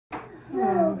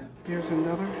There's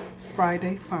another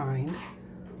Friday find,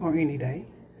 or any day.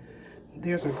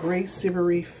 There's a gray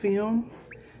silvery film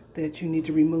that you need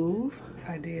to remove.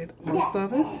 I did most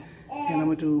of it, and I'm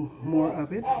gonna do more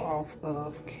of it off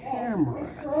of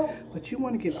camera. But you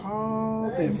want to get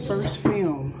all that first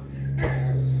film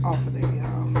off of there,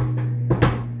 y'all.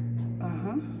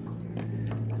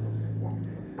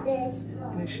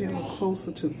 And it should look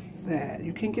closer to that.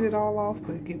 You can't get it all off,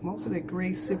 but get most of that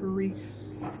gray silvery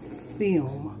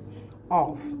film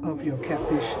off of your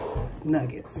catfish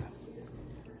nuggets.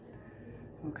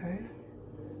 Okay.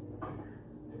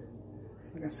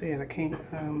 Like I said, I can't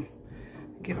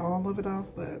get all of it off,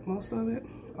 but most of it,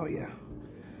 oh yeah,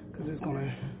 because it's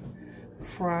gonna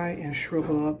fry and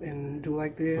shrivel up and do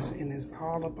like this, and it's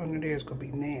all up under there. It's gonna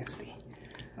be nasty.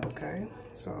 Okay,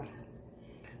 so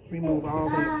remove all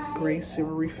the gray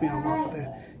silvery film off of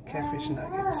the catfish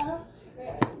nuggets.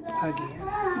 Again,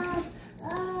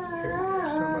 there,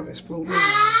 some of it's floating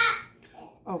around.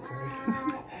 Okay.